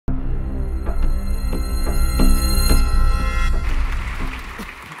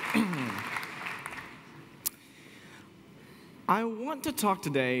I want to talk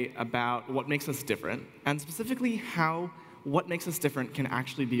today about what makes us different, and specifically how what makes us different can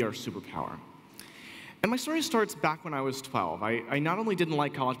actually be our superpower. And my story starts back when I was 12. I not only didn't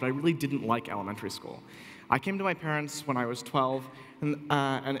like college, but I really didn't like elementary school. I came to my parents when I was 12,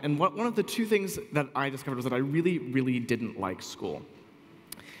 and one of the two things that I discovered was that I really, really didn't like school.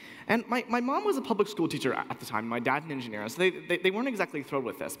 And my mom was a public school teacher at the time, my dad an engineer, so they weren't exactly thrilled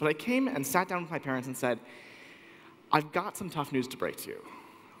with this. But I came and sat down with my parents and said, I've got some tough news to break to you.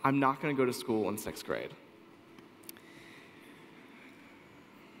 I'm not going to go to school in 6th grade.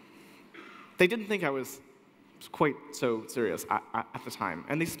 They didn't think I was quite so serious at the time,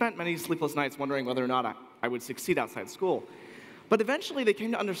 and they spent many sleepless nights wondering whether or not I would succeed outside school. But eventually, they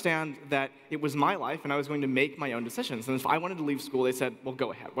came to understand that it was my life, and I was going to make my own decisions. And if I wanted to leave school, they said, well,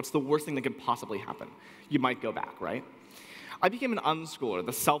 go ahead. What's the worst thing that could possibly happen? You might go back, right? I became an unschooler,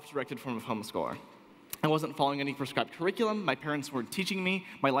 the self-directed form of homeschooler. I wasn't following any prescribed curriculum, my parents weren't teaching me,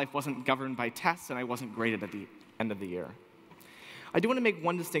 my life wasn't governed by tests, and I wasn't graded at the end of the year. I do want to make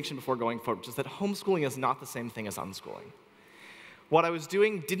one distinction before going forward, which is that homeschooling is not the same thing as unschooling. What I was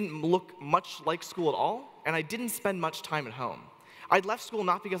doing didn't look much like school at all, and I didn't spend much time at home. I'd left school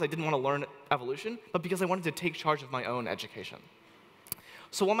not because I didn't want to learn evolution, but because I wanted to take charge of my own education.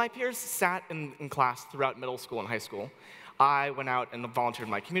 So while my peers sat in class throughout middle school and high school, I went out and volunteered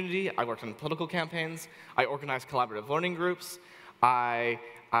in my community, I worked on political campaigns, I organized collaborative learning groups, I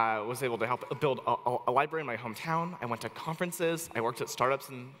was able to help build a library in my hometown, I went to conferences, I worked at startups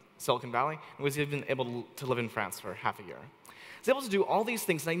in Silicon Valley, and was even able to live in France for half a year. I was able to do all these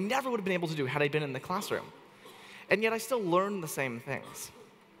things that I never would have been able to do had I been in the classroom. And yet I still learned the same things.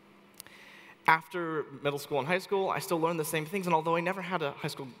 After middle school and high school, I still learned the same things, and although I never had a high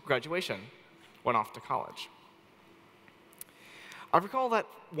school graduation, went off to college. I recall that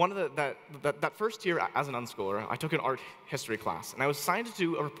that first year as an unschooler, I took an art history class, and I was assigned to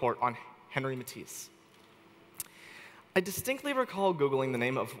do a report on Henry Matisse. I distinctly recall Googling the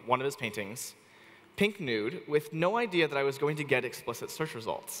name of one of his paintings, Pink Nude, with no idea that I was going to get explicit search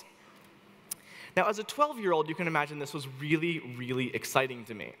results. Now, as a 12-year-old, you can imagine this was really, really exciting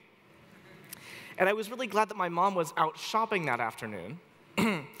to me. And I was really glad that my mom was out shopping that afternoon,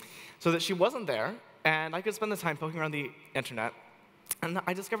 so that she wasn't there, and I could spend the time poking around the internet. And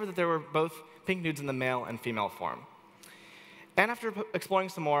I discovered that there were both pink nudes in the male and female form. And after exploring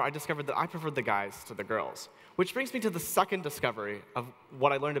some more, I discovered that I preferred the guys to the girls, which brings me to the second discovery of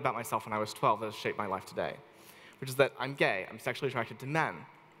what I learned about myself when I was 12 that has shaped my life today, which is that I'm gay, I'm sexually attracted to men.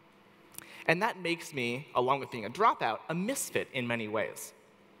 And that makes me, along with being a dropout, a misfit in many ways.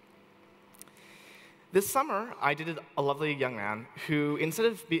 This summer, I dated a lovely young man who, instead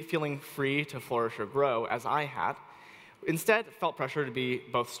of feeling free to flourish or grow, as I had, instead felt pressure to be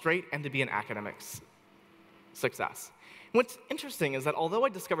both straight and to be an academic success. And what's interesting is that although I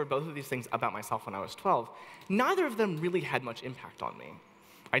discovered both of these things about myself when I was 12, neither of them really had much impact on me.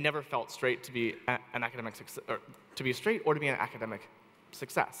 I never felt straight to be an academic straight or to be an academic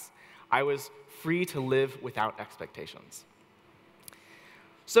success. I was free to live without expectations.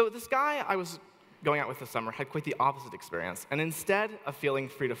 So this guy I was going out with this summer had quite the opposite experience, and instead of feeling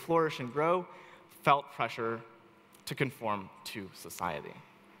free to flourish and grow, felt pressure to conform to society.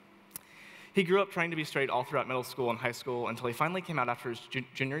 He grew up trying to be straight all throughout middle school and high school until he finally came out after his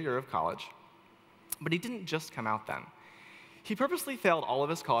junior year of college. But he didn't just come out then. He purposely failed all of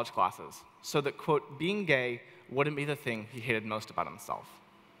his college classes so that, quote, being gay wouldn't be the thing he hated most about himself.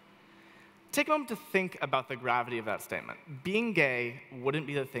 Take a moment to think about the gravity of that statement. Being gay wouldn't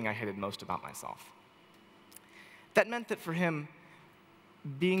be the thing I hated most about myself. That meant that for him,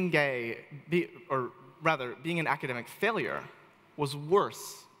 being gay, or rather, being an academic failure was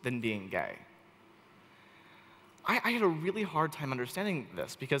worse than being gay. I had a really hard time understanding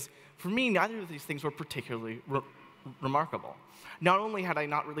this because, for me, neither of these things were particularly remarkable. Not only had I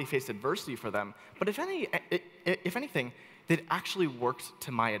not really faced adversity for them, but if anything, they'd actually worked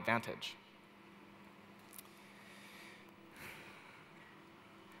to my advantage.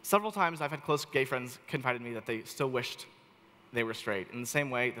 Several times I've had close gay friends confide in me that they still wished they were straight, in the same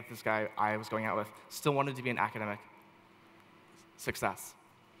way that this guy I was going out with still wanted to be an academic success.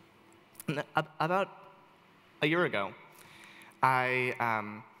 And about a year ago, I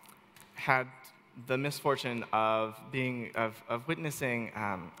had the misfortune of witnessing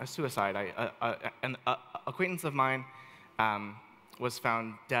a suicide. An acquaintance of mine was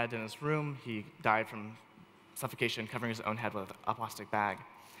found dead in his room. He died from suffocation, covering his own head with a plastic bag.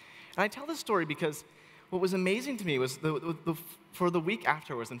 And I tell this story because what was amazing to me was for the week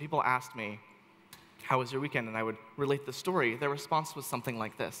afterwards, when people asked me, how was your weekend? And I would relate the story, their response was something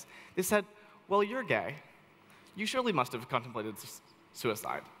like this. They said, well, you're gay. you surely must have contemplated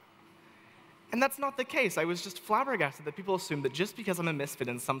suicide. And that's not the case. I was just flabbergasted that people assume that just because I'm a misfit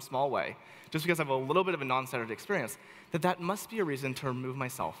in some small way, just because I have a little bit of a non-standard experience, that must be a reason to remove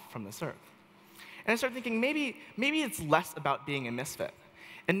myself from this earth. And I started thinking, maybe it's less about being a misfit,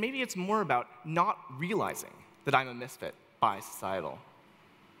 and maybe it's more about not realizing that I'm a misfit by societal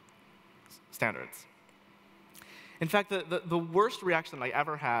standards. In fact, the worst reaction that I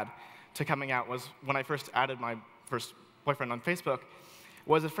ever had to coming out was when I first added my first boyfriend on Facebook,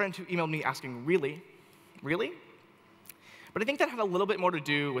 was a friend who emailed me asking, really? Really? But I think that had a little bit more to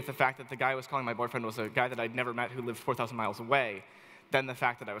do with the fact that the guy I was calling my boyfriend was a guy that I'd never met who lived 4,000 miles away than the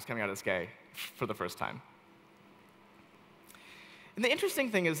fact that I was coming out as gay for the first time. And the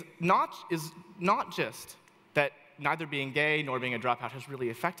interesting thing is not just that neither being gay nor being a dropout has really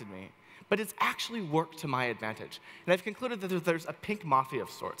affected me, but it's actually worked to my advantage. And I've concluded that there's a pink mafia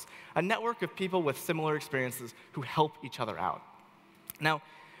of sorts, a network of people with similar experiences who help each other out. Now,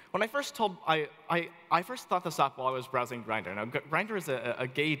 when I first thought this up while I was browsing Grindr. Now, Grindr is a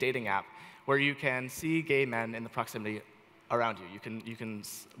gay dating app where you can see gay men in the proximity around you. You can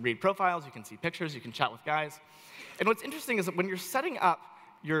read profiles, you can see pictures, you can chat with guys. And what's interesting is that when you're setting up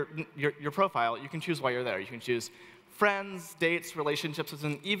your profile, you can choose why you're there. You can choose friends, dates, relationships,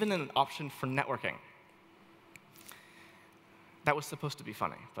 and even an option for networking. That was supposed to be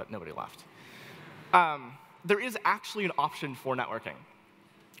funny, but nobody laughed. There is actually an option for networking.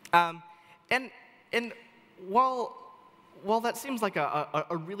 And while that seems like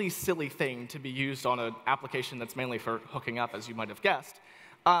a really silly thing to be used on an application that's mainly for hooking up, as you might have guessed,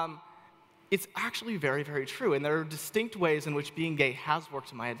 it's actually very, very true. And there are distinct ways in which being gay has worked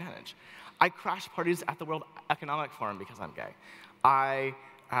to my advantage. I crash parties at the World Economic Forum because I'm gay. I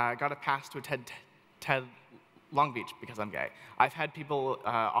got a pass to attend TED Long Beach because I'm gay. I've had people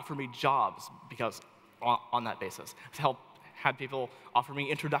offer me jobs on that basis. I've had people offer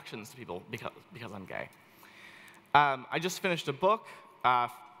me introductions to people because I'm gay. I just finished a book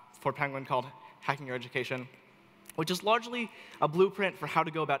for Penguin called Hacking Your Education, which is largely a blueprint for how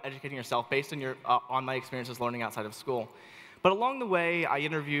to go about educating yourself based on my experiences learning outside of school. But along the way, I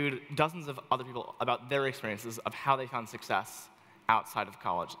interviewed dozens of other people about their experiences of how they found success outside of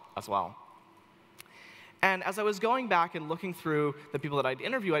college as well. And as I was going back and looking through the people that I'd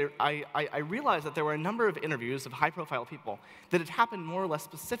interviewed, I realized that there were a number of interviews of high-profile people that had happened more or less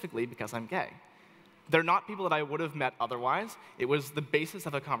specifically because I'm gay. They're not people that I would have met otherwise. It was the basis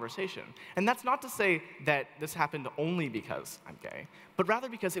of a conversation. And that's not to say that this happened only because I'm gay, but rather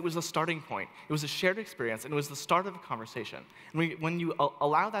because it was a starting point. It was a shared experience, and it was the start of a conversation. And when you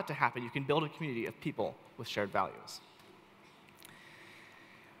allow that to happen, you can build a community of people with shared values.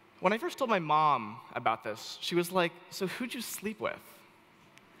 When I first told my mom about this, she was like, "So who'd you sleep with?"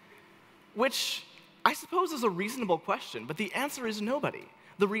 Which I suppose is a reasonable question, but the answer is nobody.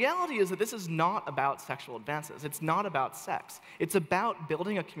 The reality is that this is not about sexual advances. It's not about sex. It's about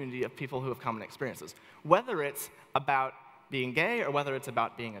building a community of people who have common experiences, whether it's about being gay or whether it's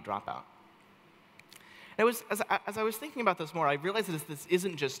about being a dropout. As I was thinking about this more, I realized that this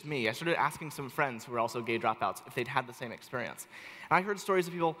isn't just me. I started asking some friends who were also gay dropouts if they'd had the same experience. And I heard stories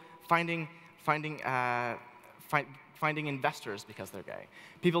of people finding investors because they're gay,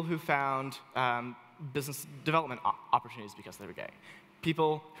 people who found business development opportunities because they were gay,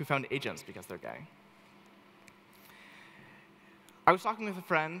 people who found agents because they're gay. I was talking with a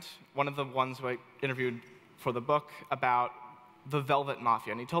friend, one of the ones who I interviewed for the book, about the Velvet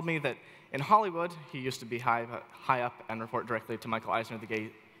Mafia. And he told me that in Hollywood, he used to be high up and report directly to Michael Eisner, the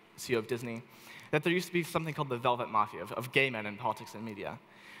gay CEO of Disney, that there used to be something called the Velvet Mafia of gay men in politics and media.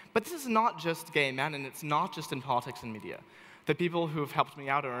 But this is not just gay men, and it's not just in politics and media. The people who have helped me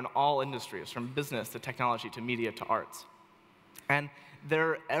out are in all industries, from business to technology to media to arts. And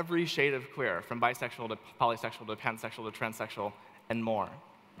they're every shade of queer, from bisexual to polysexual to pansexual to transsexual, and more.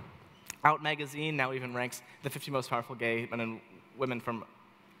 Out magazine now even ranks the 50 most powerful gay men and women from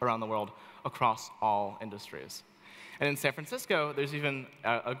around the world across all industries. And in San Francisco, there's even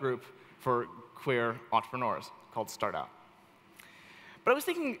a group for queer entrepreneurs called Startup. But I was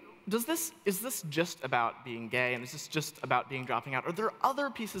thinking, is this just about being gay, and is this just about dropping out? Are there other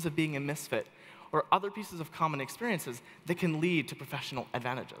pieces of being a misfit or other pieces of common experiences that can lead to professional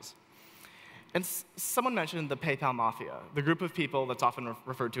advantages? And someone mentioned the PayPal Mafia, the group of people that's often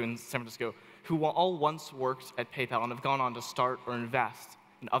referred to in San Francisco who all once worked at PayPal and have gone on to start or invest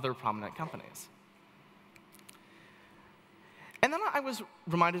in other prominent companies. And then I was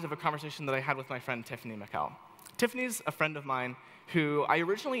reminded of a conversation that I had with my friend Tiffany McKell. Tiffany's a friend of mine who I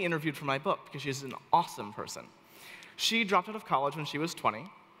originally interviewed for my book because she's an awesome person. She dropped out of college when she was 20,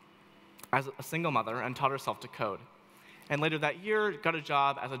 as a single mother and taught herself to code. And later that year, got a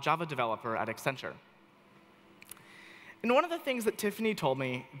job as a Java developer at Accenture. And one of the things that Tiffany told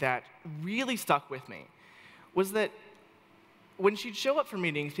me that really stuck with me was that when she'd show up for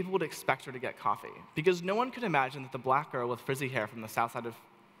meetings, people would expect her to get coffee, because no one could imagine that the black girl with frizzy hair from the south side of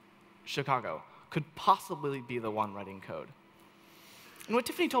Chicago could possibly be the one writing code. And what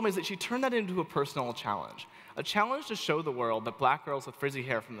Tiffany told me is that she turned that into a personal challenge, a challenge to show the world that black girls with frizzy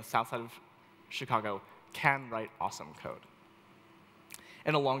hair from the south side of Chicago can write awesome code.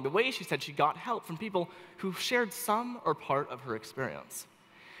 And along the way, she said she got help from people who shared some or part of her experience.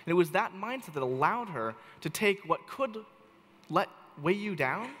 And it was that mindset that allowed her to take what could weigh you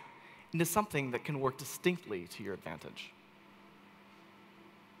down into something that can work distinctly to your advantage.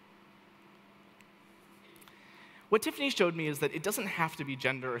 What Tiffany showed me is that it doesn't have to be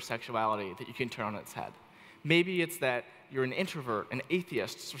gender or sexuality that you can turn on its head. Maybe it's that you're an introvert, an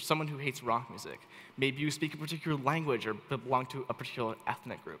atheist, or someone who hates rock music. Maybe you speak a particular language or belong to a particular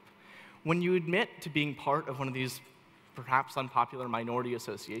ethnic group. When you admit to being part of one of these perhaps unpopular minority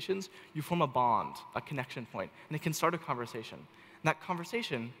associations, you form a bond, a connection point, and it can start a conversation. And that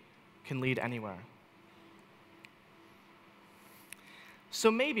conversation can lead anywhere. So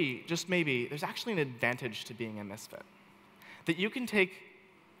maybe, just maybe, there's actually an advantage to being a misfit. That you can take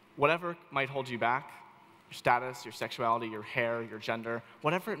whatever might hold you back, your status, your sexuality, your hair, your gender,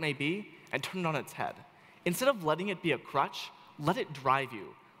 whatever it may be, and turn it on its head. Instead of letting it be a crutch, let it drive you.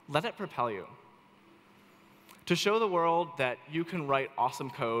 Let it propel you. To show the world that you can write awesome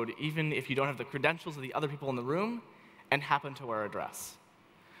code even if you don't have the credentials of the other people in the room and happen to wear a dress.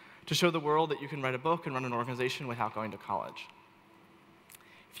 To show the world that you can write a book and run an organization without going to college.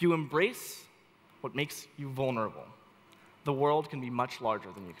 If you embrace what makes you vulnerable, the world can be much larger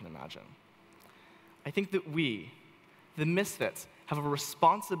than you can imagine. I think that we, the misfits, have a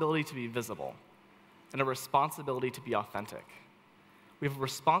responsibility to be visible and a responsibility to be authentic. We have a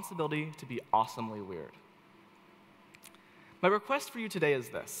responsibility to be awesomely weird. My request for you today is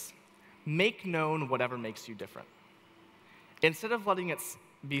this: make known whatever makes you different. Instead of letting it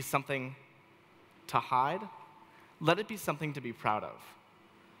be something to hide, let it be something to be proud of.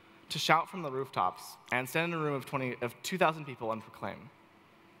 To shout from the rooftops and stand in a room of 2,000 people and proclaim.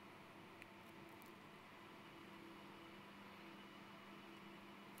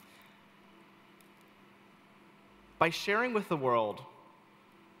 By sharing with the world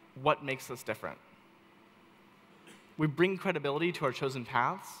what makes us different, we bring credibility to our chosen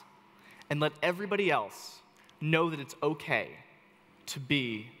paths and let everybody else know that it's okay to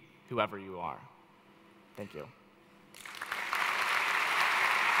be whoever you are. Thank you.